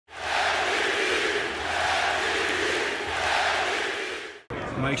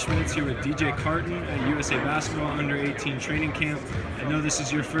Mike Schmitz here with DJ Carton at USA Basketball Under-18 training camp. I know this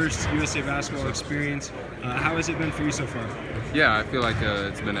is your first USA Basketball experience. How has it been for you so far? Yeah, I feel like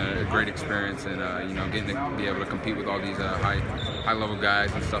it's been a great experience, and getting to be able to compete with all these high-level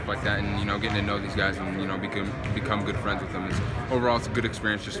guys and stuff like that, and getting to know these guys and become good friends with them. Overall, it's a good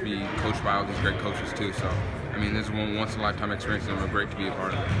experience just to be coached by all these great coaches too. So, I mean, this is one once-in-a-lifetime experience, and it's great to be a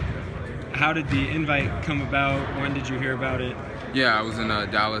part of it. How did the invite come about? When did you hear about it? Yeah, I was in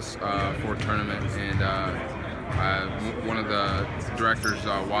Dallas for a tournament, and one of the directors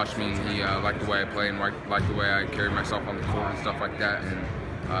watched me, and he liked the way I play and liked the way I carried myself on the court and stuff like that,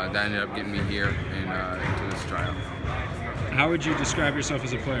 and that ended up getting me here and into this tryout. How would you describe yourself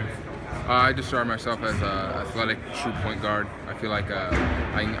as a player? I describe myself as an athletic, true point guard. I feel like I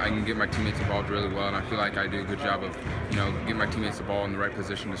can get my teammates involved really well, and I feel like I do a good job of getting my teammates the ball in the right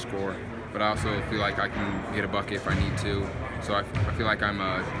position to score. But I also feel like I can get a bucket if I need to. So I feel like I'm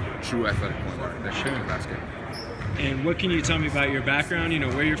a true athletic point guard that can basket. And what can you tell me about your background?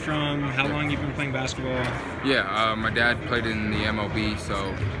 Where you're from, how long you've been playing basketball? Yeah, my dad played in the MLB,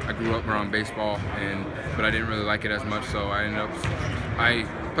 so I grew up around baseball, but I didn't really like it as much. So I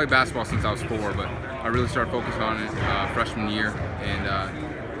played basketball since I was 4, but I really started focusing on it freshman year,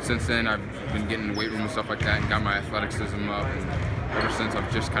 and since then I've been getting in the weight room and stuff like that, and got my athleticism up, and ever since I've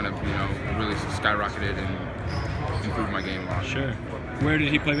just kind of really skyrocketed and improved my game a lot. Sure. Where did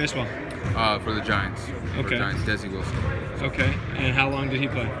he play baseball? For the Giants. Okay. For the Giants, Desi Wilson. Okay. And how long did he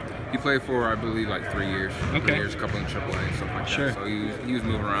play? He played for, I believe, like 3 years. Okay. 3 years, a couple in AAA, stuff like Sure. that. So he was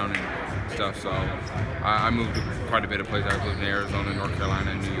moving around and stuff. So I moved to quite a bit of places. I've lived in Arizona, North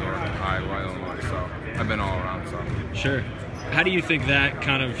Carolina, New York, Iowa, Illinois. So I've been all around. So. Sure. How do you think that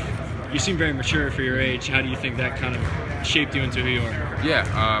kind of? You seem very mature for your age. How do you think that kind of shaped you into who you are?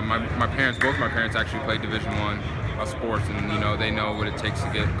 Yeah, my parents, both my parents actually played Division I sports, and they know what it takes to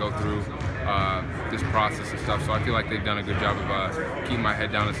go through this process and stuff. So I feel like they've done a good job of keeping my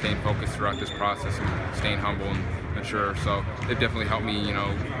head down and staying focused throughout this process and staying humble and mature. So they've definitely helped me,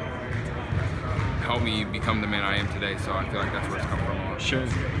 help me become the man I am today. So I feel like that's where it's come from. Sure.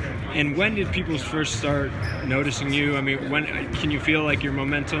 And when did people first start noticing you? I mean, when can you feel like your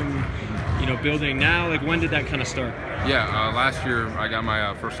momentum, building now? Like, when did that kind of start? Yeah, last year I got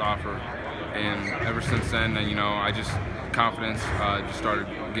my first offer, and ever since then, I just confidence just started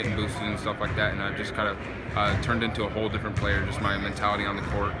getting boosted and stuff like that, and I've just kind of turned into a whole different player. Just my mentality on the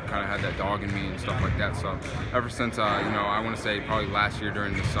court kind of had that dog in me and stuff like that. So ever since, I want to say probably last year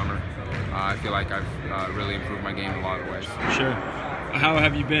during the summer, I feel like I've really improved my game in a lot of ways. Sure. How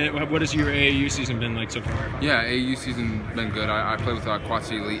have you been? What has your AAU season been like so far? Yeah, AAU season been good. I play with Quad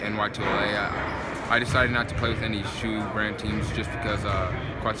City Elite and Y2LA. I decided not to play with any shoe brand teams just because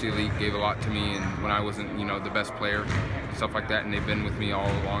Quad City Elite gave a lot to me, and when I wasn't, the best player, stuff like that, and they've been with me all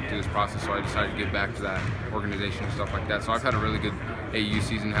along through this process, so I decided to give back to that organization and stuff like that. So I've had a really good AAU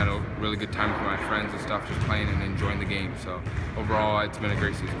season, had a really good time with my friends and stuff, just playing and enjoying the game. So overall, it's been a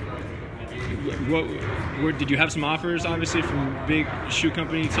great season. What did you have some offers, obviously, from big shoe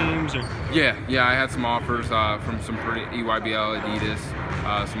company teams? Or? Yeah, I had some offers from some pretty EYBL,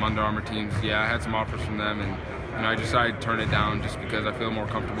 Adidas, some Under Armour teams. Yeah, I had some offers from them, and I decided to turn it down just because I feel more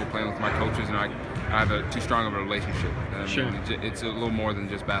comfortable playing with my coaches, and I have too strong of a relationship. Sure. It's a little more than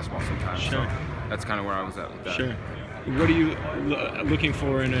just basketball sometimes. Sure. So that's kind of where I was at with that. Sure. What are you looking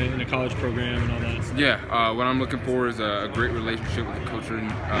for in a college program and all that? Yeah, what I'm looking for is a great relationship with the coach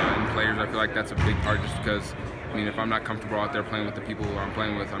and players. I feel like that's a big part just because, if I'm not comfortable out there playing with the people who I'm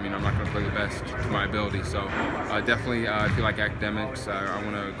playing with, I'm not going to play the best to my ability. So definitely I feel like academics, I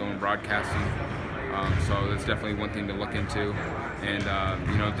want to go in broadcasting. So that's definitely one thing to look into. And,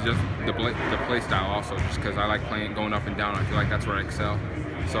 just the play style also, just because I like going up and down. I feel like that's where I excel.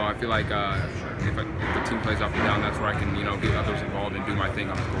 So I feel like if the team plays up and down, that's where I can, get others involved and do my thing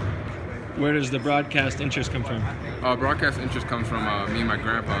on the court. Where does the broadcast interest come from? Broadcast interest comes from me and my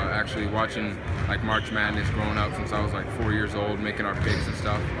grandpa actually watching like March Madness growing up since I was like 4 years old, making our picks and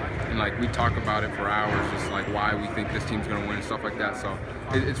stuff. And like we talk about it for hours, just like why we think this team's gonna win and stuff like that. So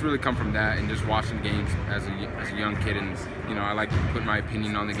it's really come from that and just watching games as a young kid, and I like to put my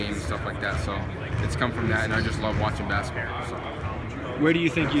opinion on the game and stuff like that. So it's come from that, and I just love watching basketball. So. Where do you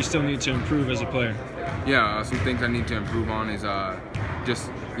think you still need to improve as a player? Yeah, some things I need to improve on is just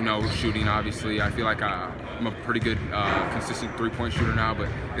shooting. Obviously, I feel like I'm a pretty good consistent three-point shooter now, but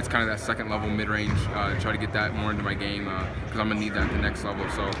it's kind of that second level mid-range, try to get that more into my game because I'm gonna need that at the next level.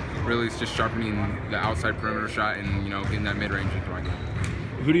 So really it's just sharpening the outside perimeter shot and getting that mid-range into my game.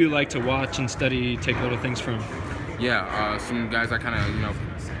 Who do you like to watch and study, take little things from? Yeah, some guys I kind of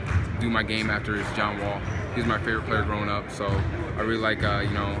do my game after is John Wall. he's my favorite player growing up. So I really like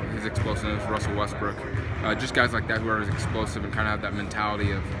you know, his explosiveness, Russell Westbrook, just guys like that who are explosive and kind of have that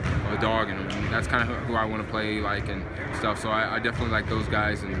mentality of a dog in them. And that's kind of who I want to play like and stuff. So I definitely like those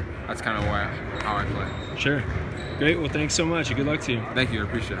guys, and that's kind of how I play. Sure. Great. Well, thanks so much. Good luck to you. Thank you. I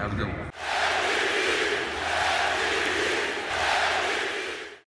appreciate it. Have a good one.